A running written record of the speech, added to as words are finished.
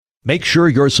Make sure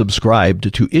you're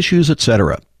subscribed to Issues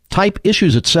Etc. Type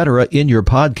Issues Etc. in your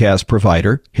podcast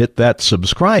provider, hit that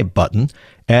subscribe button,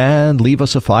 and leave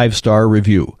us a 5-star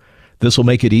review. This will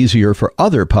make it easier for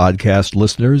other podcast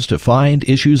listeners to find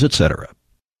Issues Etc.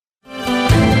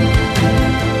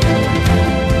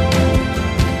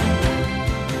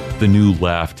 The new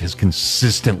left has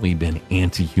consistently been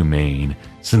anti-humane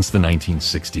since the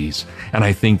 1960s, and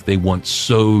I think they want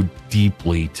so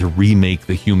deeply to remake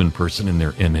the human person in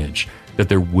their image that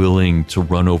they're willing to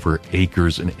run over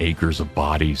acres and acres of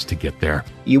bodies to get there.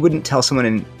 You wouldn't tell someone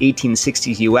in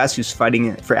 1860s US who's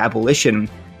fighting for abolition,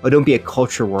 oh, don't be a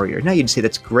culture warrior. No, you'd say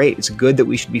that's great. It's good that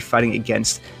we should be fighting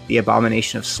against the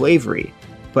abomination of slavery.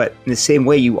 But in the same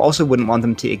way, you also wouldn't want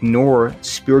them to ignore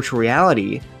spiritual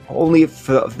reality only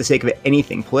for the sake of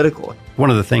anything political. One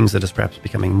of the things that is perhaps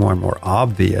becoming more and more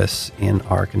obvious in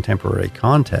our contemporary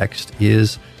context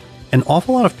is an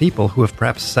awful lot of people who have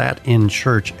perhaps sat in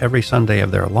church every Sunday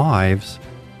of their lives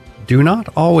do not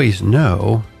always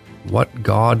know what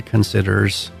God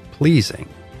considers pleasing.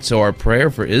 So our prayer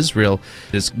for Israel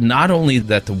is not only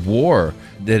that the war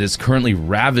that is currently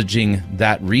ravaging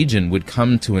that region would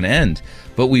come to an end,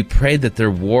 but we pray that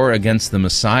their war against the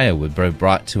Messiah would be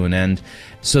brought to an end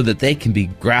so that they can be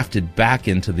grafted back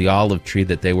into the olive tree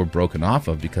that they were broken off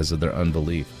of because of their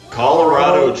unbelief.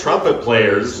 Colorado trumpet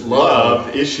players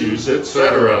love Issues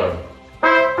Etc.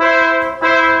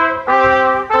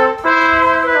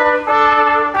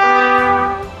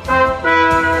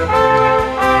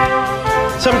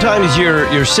 Sometimes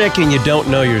you're sick and you don't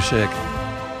know you're sick.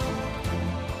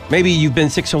 Maybe you've been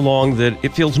sick so long that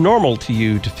it feels normal to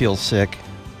you to feel sick.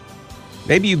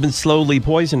 Maybe you've been slowly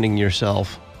poisoning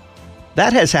yourself.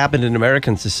 That has happened in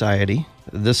American society,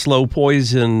 the slow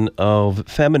poison of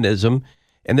feminism.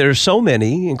 And there are so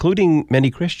many, including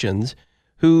many Christians,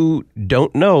 who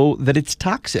don't know that it's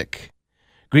toxic.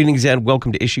 Greetings and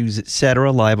welcome to Issues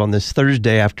Etc. live on this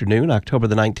Thursday afternoon, October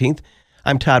the 19th.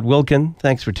 I'm Todd Wilkin.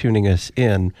 Thanks for tuning us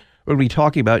in. We're going to be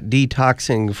talking about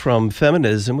detoxing from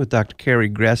feminism with Dr. Carrie,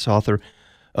 Gress, author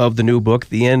of the new book,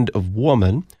 The End of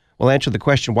Woman. We'll answer the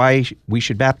question why we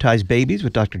should baptize babies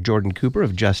with Dr. Jordan Cooper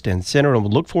of Just and Sinner, and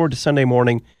we'll look forward to Sunday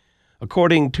morning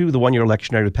according to the one-year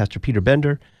lectionary with Pastor Peter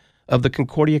Bender of the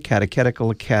Concordia Catechetical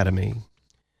Academy.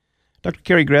 Dr.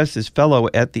 Carrie Gress is fellow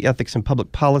at the Ethics and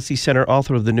Public Policy Center,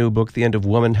 author of the new book, The End of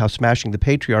Woman, How Smashing the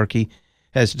Patriarchy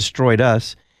Has Destroyed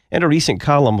Us, and a recent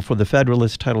column for The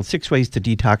Federalist titled 6 Ways to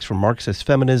Detox from Marxist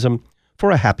Feminism for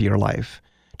a Happier Life.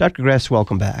 Dr. Gress,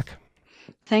 welcome back.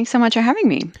 Thanks so much for having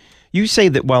me. You say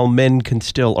that while men can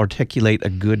still articulate a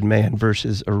good man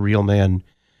versus a real man,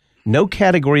 no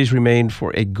categories remain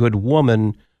for a good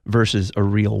woman versus a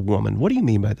real woman. What do you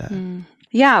mean by that?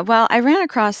 Yeah, well, I ran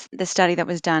across the study that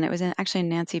was done. It was actually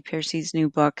Nancy Pearcey's new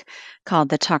book called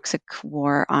The Toxic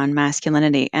War on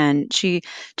Masculinity. And she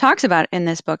talks about in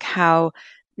this book how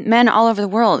men all over the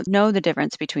world know the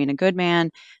difference between a good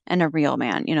man and a real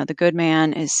man. You know, the good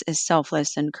man is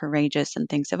selfless and courageous and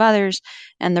thinks of others,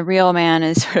 and the real man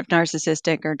is sort of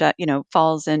narcissistic or,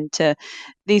 falls into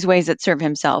these ways that serve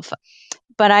himself.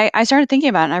 But I started thinking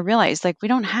about it, and I realized, we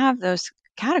don't have those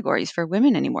categories for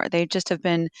women anymore. They just have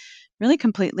been really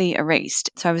completely erased.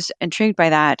 So I was intrigued by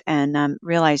that and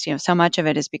realized, so much of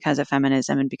it is because of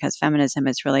feminism, and because feminism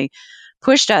has really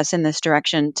pushed us in this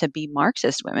direction to be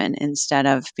Marxist women instead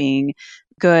of being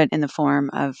good in the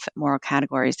form of moral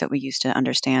categories that we used to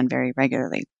understand very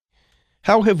regularly.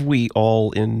 How have we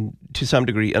all, to some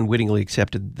degree, unwittingly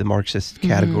accepted the Marxist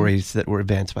categories that were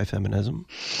advanced by feminism?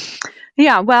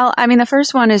 Yeah, well, the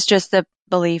first one is just the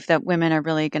belief that women are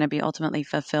really going to be ultimately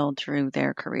fulfilled through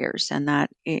their careers, and that,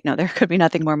 there could be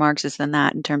nothing more Marxist than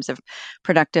that in terms of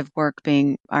productive work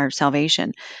being our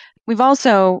salvation. We've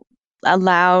also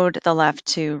allowed the left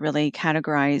to really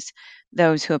categorize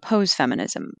those who oppose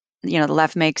feminism. The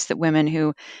left makes the women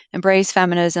who embrace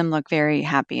feminism look very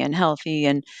happy and healthy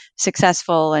and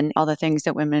successful and all the things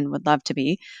that women would love to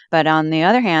be. But on the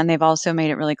other hand, they've also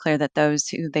made it really clear that those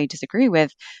who they disagree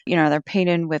with, they're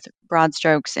painted with broad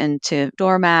strokes into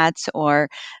doormats, or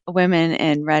women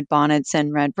in red bonnets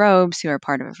and red robes who are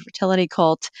part of a fertility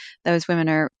cult. Those women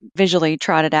are visually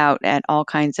trotted out at all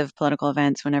kinds of political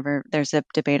events whenever there's a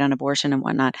debate on abortion and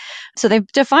whatnot. So they've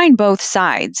defined both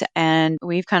sides, and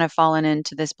we've kind of fallen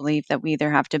into this belief that we either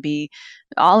have to be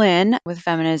all in with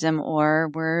feminism or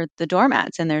we're the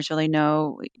doormats, and there's really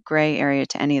no gray area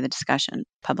to any of the discussion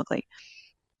publicly.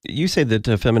 You say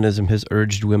that feminism has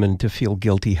urged women to feel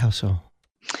guilty. How so?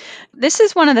 this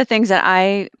is one of the things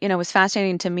that was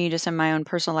fascinating to me just in my own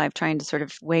personal life, trying to sort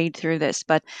of wade through this.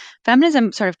 But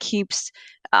feminism sort of keeps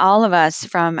all of us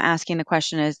from asking the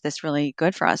question, is this really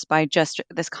good for us? By just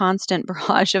this constant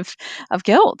barrage of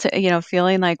guilt,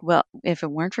 feeling like, well, if it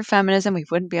weren't for feminism, we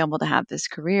wouldn't be able to have this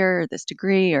career or this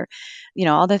degree or,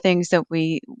 all the things that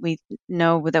we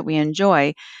know that we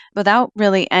enjoy without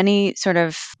really any sort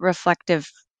of reflective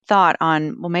thought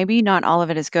on, well, maybe not all of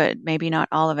it is good. Maybe not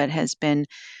all of it has been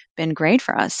great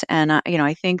for us. And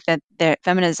I think that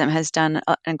feminism has done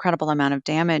an incredible amount of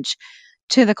damage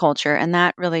to the culture, and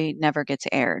that really never gets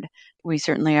aired. We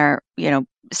certainly are,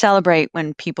 celebrate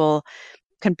when people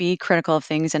can be critical of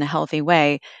things in a healthy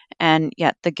way, and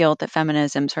yet the guilt that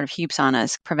feminism sort of heaps on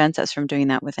us prevents us from doing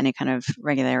that with any kind of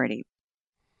regularity.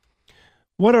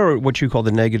 What are what you call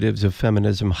the negatives of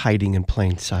feminism hiding in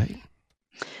plain sight?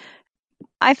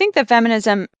 I think that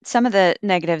feminism, some of the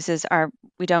negatives are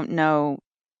we don't know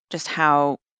just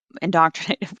how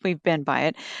indoctrinated we've been by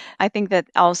it. I think that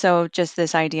also just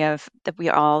this idea of that we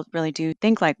all really do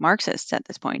think like Marxists at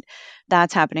this point.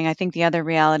 That's happening. I think the other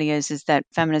reality is that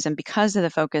feminism, because of the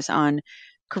focus on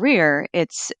career,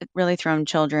 it's really thrown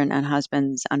children and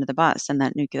husbands under the bus and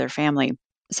that nuclear family.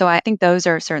 So I think those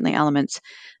are certainly elements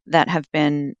that have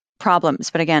been problems,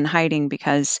 but again, hiding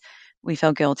because we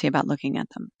feel guilty about looking at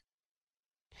them.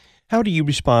 How do you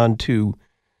respond to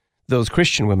those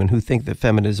Christian women who think that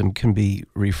feminism can be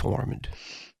reformed?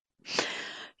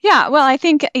 Yeah, well, I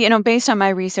think, based on my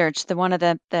research, there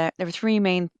were three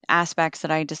main aspects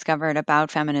that I discovered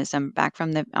about feminism back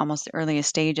from the almost the earliest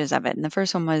stages of it. And the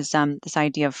first one was this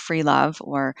idea of free love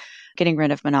or getting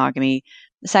rid of monogamy.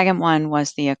 The second one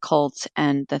was the occult.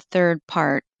 And the third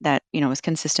part that, was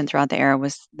consistent throughout the era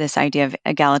was this idea of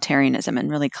egalitarianism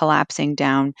and really collapsing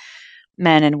down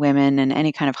men and women and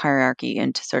any kind of hierarchy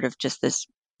into sort of just this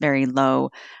very low,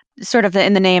 sort of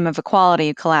in the name of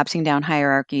equality, collapsing down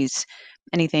hierarchies,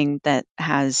 anything that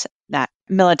has that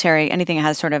military, anything that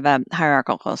has sort of a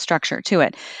hierarchical structure to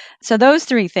it. So those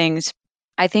three things,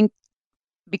 I think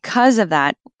because of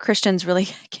that, Christians really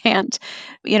can't,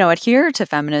 adhere to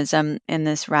feminism in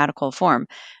this radical form.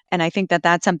 And I think that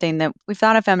that's something that we've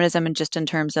thought of feminism in just in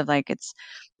terms of like it's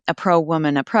a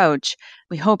pro-woman approach.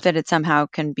 We hope that it somehow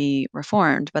can be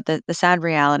reformed, but the sad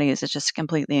reality is it's just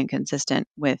completely inconsistent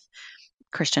with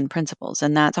Christian principles.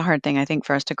 And that's a hard thing, I think,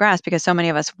 for us to grasp because so many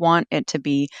of us want it to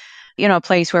be, a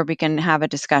place where we can have a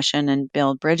discussion and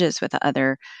build bridges with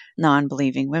other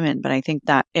non-believing women. But I think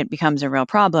that it becomes a real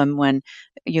problem when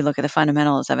you look at the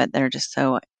fundamentals of it that are just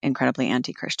so incredibly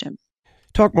anti-Christian.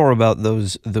 Talk more about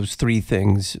those three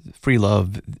things: free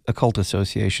love, occult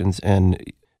associations,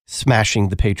 and smashing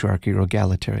the patriarchy or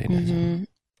egalitarianism.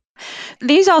 Mm-hmm.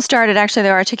 These all started, actually,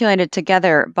 they were articulated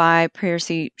together by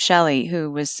Percy Shelley,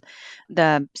 who was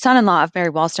the son-in-law of Mary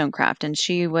Wollstonecraft, and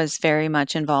she was very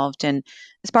much involved in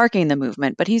sparking the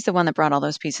movement, but he's the one that brought all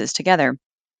those pieces together.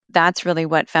 That's really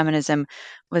what feminism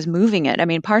was moving it. I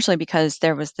mean, partially because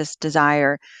there was this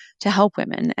desire to help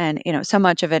women. And, so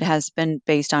much of it has been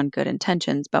based on good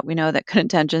intentions, but we know that good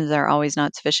intentions are always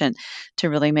not sufficient to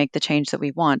really make the change that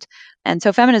we want. And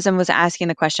so feminism was asking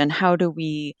the question, how do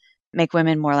we make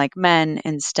women more like men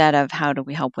instead of how do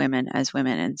we help women as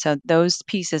women? And so those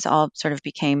pieces all sort of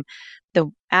became the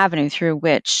avenue through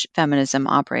which feminism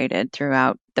operated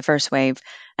throughout the first wave,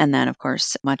 and then, of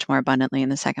course, much more abundantly in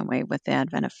the second wave with the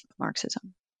advent of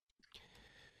Marxism.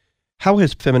 How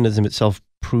has feminism itself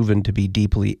proven to be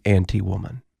deeply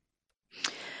anti-woman?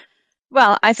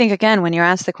 Well, I think, again, when you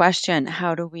ask the question,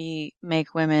 how do we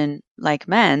make women like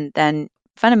men, then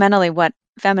fundamentally what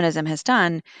feminism has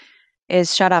done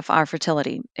is shut off our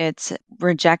fertility. It's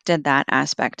rejected that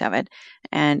aspect of it.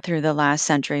 And through the last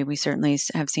century, we certainly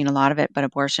have seen a lot of it,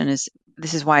 but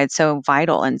this is why it's so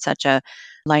vital and such a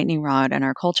lightning rod in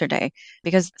our culture today,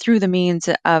 because through the means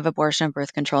of abortion and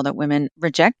birth control that women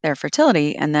reject their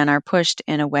fertility and then are pushed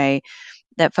in a way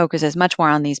that focuses much more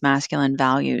on these masculine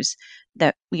values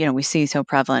that, we see so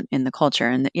prevalent in the culture.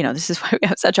 And, this is why we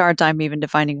have such a hard time even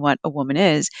defining what a woman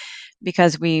is,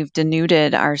 because we've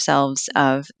denuded ourselves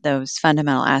of those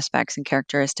fundamental aspects and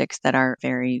characteristics that are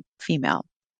very female.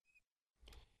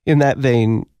 In that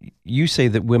vein, you say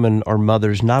that women are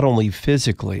mothers not only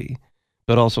physically,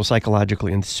 but also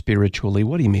psychologically and spiritually.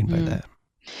 What do you mean by that?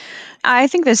 I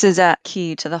think this is a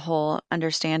key to the whole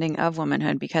understanding of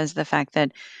womanhood, because the fact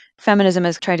that feminism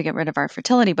has tried to get rid of our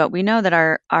fertility, but we know that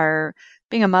our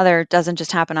being a mother doesn't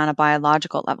just happen on a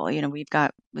biological level.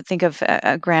 Think of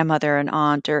a grandmother, an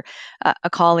aunt, or a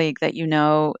colleague that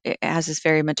it has this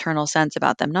very maternal sense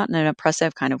about them, not in an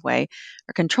oppressive kind of way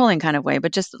or controlling kind of way,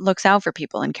 but just looks out for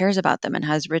people and cares about them and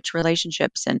has rich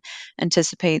relationships and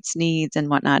anticipates needs and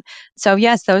whatnot. So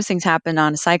yes, those things happen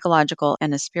on a psychological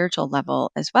and a spiritual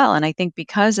level as well. And I think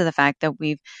because of the fact that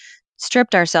we've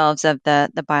stripped ourselves of the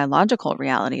biological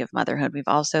reality of motherhood, we've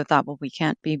also thought, well, we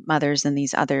can't be mothers in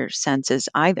these other senses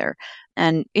either.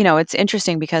 And it's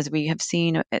interesting because we have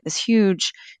seen this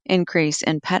huge increase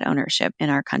in pet ownership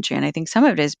in our country, and I think some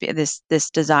of it is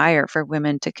this desire for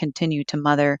women to continue to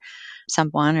mother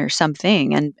someone or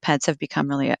something, and pets have become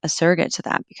really a surrogate to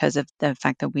that because of the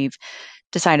fact that we've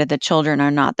decided that children are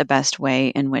not the best way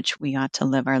in which we ought to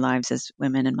live our lives as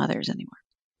women and mothers anymore.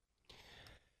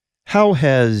 How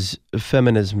has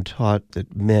feminism taught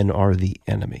that men are the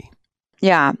enemy?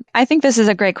 Yeah, I think this is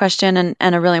a great question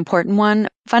and a really important one,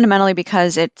 fundamentally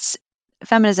because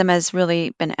feminism has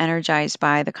really been energized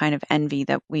by the kind of envy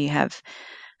that we have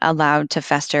allowed to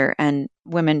fester and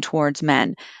women towards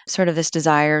men, sort of this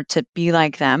desire to be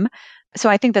like them. So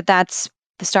I think that that's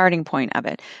the starting point of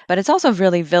it. But it's also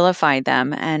really vilified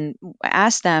them and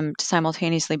asked them to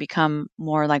simultaneously become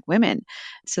more like women,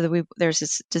 so that there's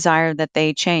this desire that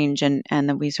they change and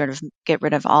that we sort of get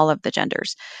rid of all of the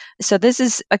genders. So this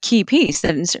is a key piece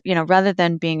that, rather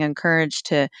than being encouraged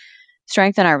to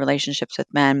strengthen our relationships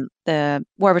with men, the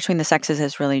war between the sexes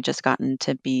has really just gotten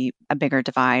to be a bigger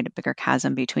divide, a bigger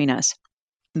chasm between us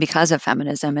because of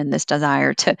feminism and this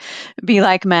desire to be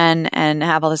like men and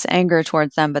have all this anger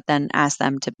towards them, but then ask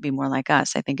them to be more like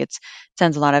us. I think it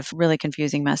sends a lot of really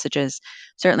confusing messages,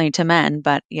 certainly to men,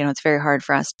 but it's very hard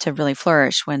for us to really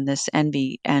flourish when this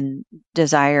envy and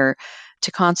desire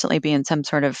to constantly be in some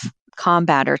sort of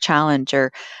combat or challenge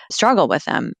or struggle with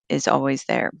them is always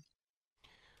there.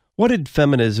 What did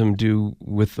feminism do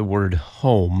with the word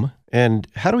home, and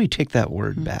how do we take that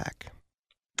word back?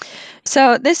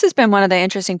 So this has been one of the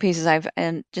interesting pieces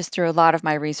and just through a lot of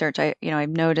my research, I've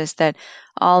noticed that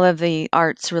all of the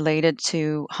arts related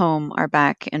to home are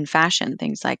back in fashion,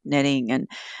 things like knitting and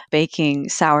baking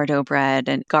sourdough bread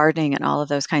and gardening and all of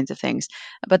those kinds of things.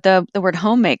 But the word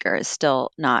homemaker is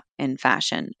still not in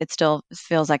fashion. It still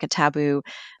feels like a taboo,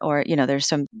 or, there's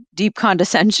some deep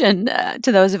condescension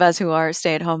to those of us who are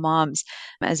stay-at-home moms,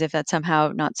 as if that's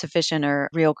somehow not sufficient or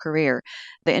real career.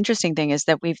 The interesting thing is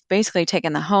that we've basically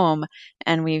taken the home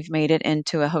and we've made it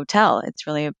into a hotel. It's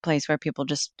really a place where people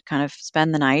just kind of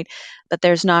spend the night, but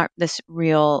there's not this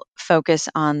real focus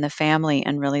on the family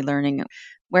and really learning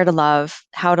where to love,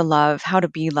 how to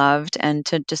be loved, and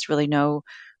to just really know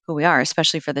who we are,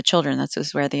 especially for the children.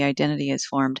 That's where the identity is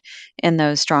formed, in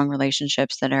those strong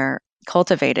relationships that are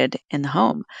cultivated in the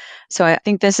home. So I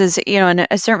think this is, in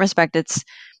a certain respect, it's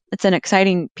an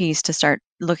exciting piece to start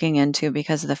looking into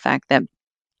because of the fact that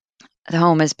the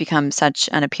home has become such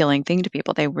an appealing thing to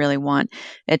people. They really want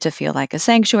it to feel like a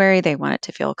sanctuary. They want it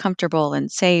to feel comfortable and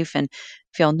safe and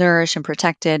feel nourished and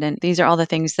protected. And these are all the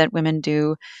things that women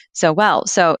do so well.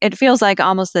 So it feels like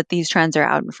almost that these trends are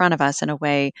out in front of us in a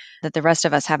way that the rest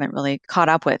of us haven't really caught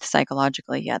up with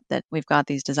psychologically yet, that we've got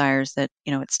these desires that,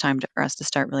 it's time for us to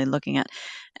start really looking at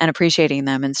and appreciating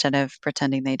them instead of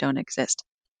pretending they don't exist.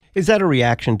 Is that a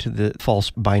reaction to the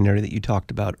false binary that you talked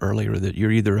about earlier, that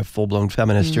you're either a full-blown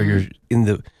feminist or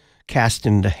you're cast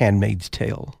in the Handmaid's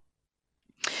Tale?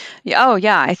 Yeah, oh,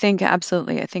 yeah, I think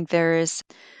absolutely. I think this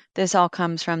all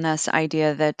comes from this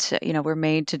idea that, we're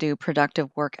made to do productive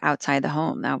work outside the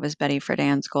home. That was Betty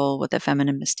Friedan's goal with the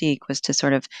feminine mystique, was to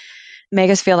sort of make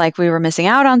us feel like we were missing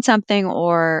out on something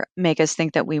or make us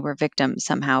think that we were victims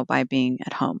somehow by being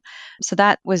at home. So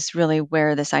that was really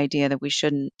where this idea that we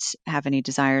shouldn't have any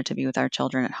desire to be with our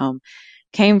children at home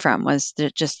came from, was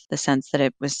just the sense that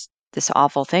it was this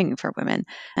awful thing for women.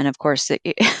 And of course,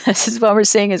 this is what we're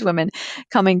seeing as women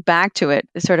coming back to it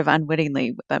sort of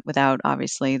unwittingly, but without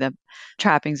obviously the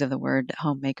trappings of the word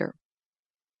homemaker.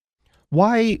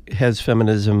 Why has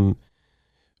feminism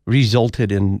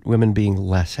resulted in women being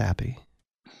less happy?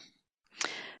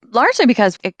 Largely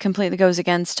because it completely goes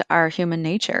against our human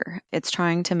nature. It's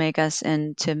trying to make us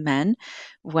into men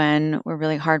when we're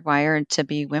really hardwired to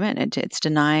be women. It's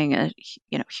denying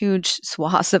huge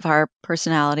swaths of our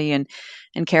personality and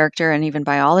character and even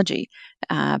biology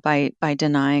by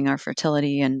denying our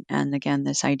fertility and again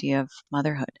this idea of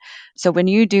motherhood. So when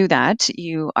you do that,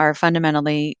 you are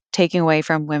fundamentally taking away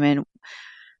from women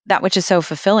that which is so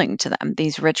fulfilling to them,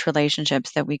 these rich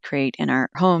relationships that we create in our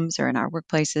homes or in our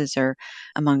workplaces or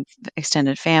among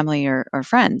extended family or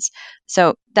friends.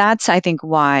 So that's, I think,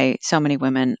 why so many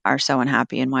women are so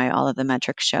unhappy and why all of the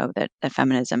metrics show that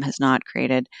feminism has not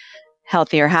created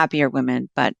healthier, happier women,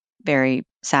 but very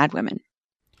sad women.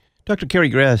 Dr. Carrie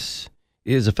Gress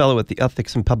is a fellow at the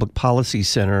Ethics and Public Policy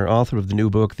Center, author of the new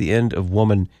book, The End of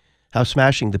Woman, How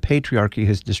Smashing the Patriarchy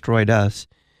Has Destroyed Us,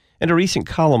 and a recent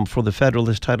column for The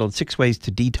Federalist titled 6 Ways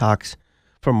to Detox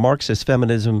from Marxist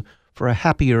Feminism for a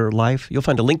Happier Life. You'll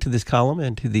find a link to this column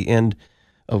and to The End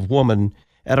of Woman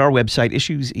at our website,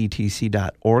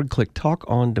 issuesetc.org. Click Talk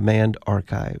on Demand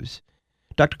Archives.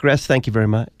 Dr. Gress, thank you very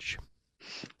much.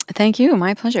 Thank you.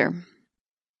 My pleasure.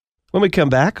 When we come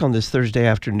back on this Thursday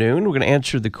afternoon, we're going to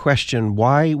answer the question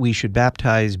why we should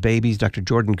baptize babies. Dr.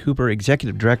 Jordan Cooper,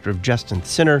 Executive Director of Justin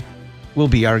Center, will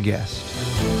be our guest.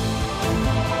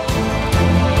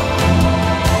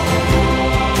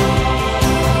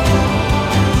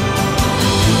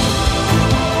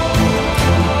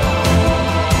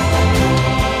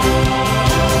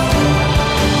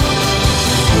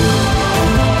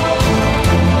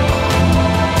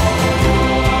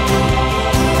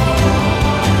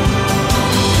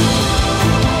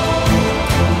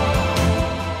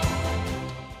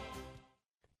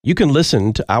 You can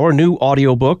listen to our new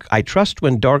audiobook, I Trust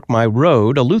When Dark My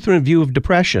Road, A Lutheran View of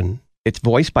Depression. It's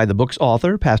voiced by the book's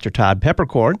author, Pastor Todd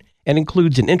Peppercorn, and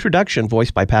includes an introduction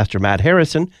voiced by Pastor Matt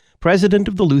Harrison, president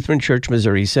of the Lutheran Church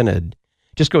Missouri Synod.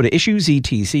 Just go to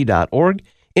issuesetc.org,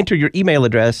 enter your email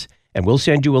address, and we'll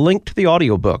send you a link to the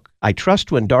audiobook, I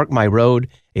Trust When Dark My Road,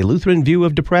 A Lutheran View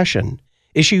of Depression.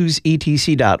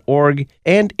 Issuesetc.org,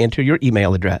 and enter your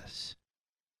email address.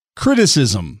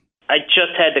 Criticism. I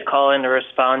just had to call in to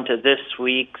respond to this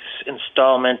week's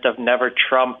installment of Never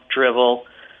Trump Drivel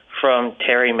from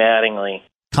Terry Mattingly.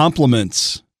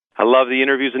 Compliments. I love the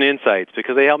interviews and insights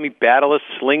because they help me battle the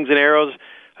slings and arrows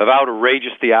of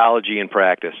outrageous theology in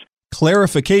practice.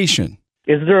 Clarification.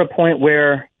 Is there a point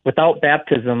where, without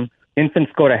baptism,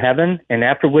 infants go to heaven, and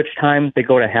after which time they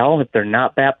go to hell if they're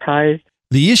not baptized?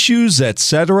 The Issues,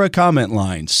 Etc. comment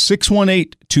line,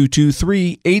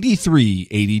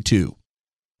 618-223-8382.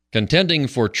 Contending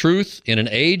for truth in an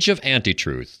age of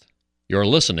anti-truth. You're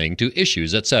listening to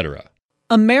Issues, Etc.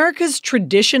 America's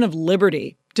tradition of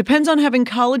liberty depends on having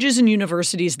colleges and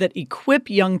universities that equip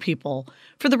young people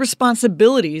for the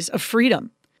responsibilities of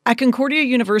freedom. At Concordia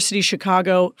University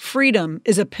Chicago, freedom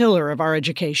is a pillar of our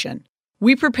education.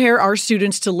 We prepare our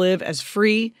students to live as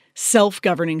free,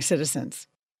 self-governing citizens.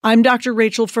 I'm Dr.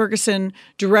 Rachel Ferguson,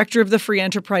 Director of the Free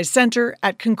Enterprise Center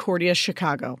at Concordia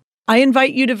Chicago. I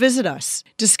invite you to visit us.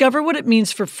 Discover what it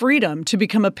means for freedom to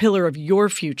become a pillar of your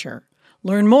future.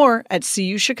 Learn more at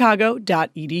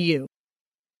cuchicago.edu.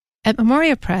 At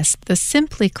Memoria Press, the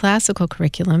Simply Classical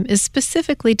curriculum is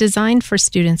specifically designed for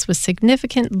students with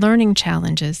significant learning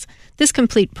challenges. This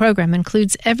complete program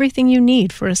includes everything you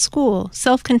need for a school,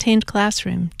 self-contained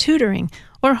classroom, tutoring,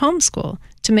 or homeschool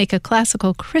to make a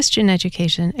classical Christian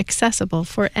education accessible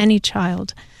for any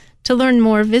child. To learn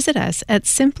more, visit us at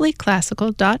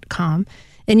simplyclassical.com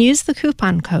and use the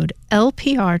coupon code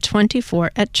LPR24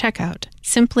 at checkout.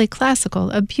 Simply Classical,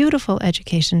 a beautiful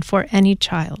education for any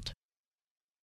child.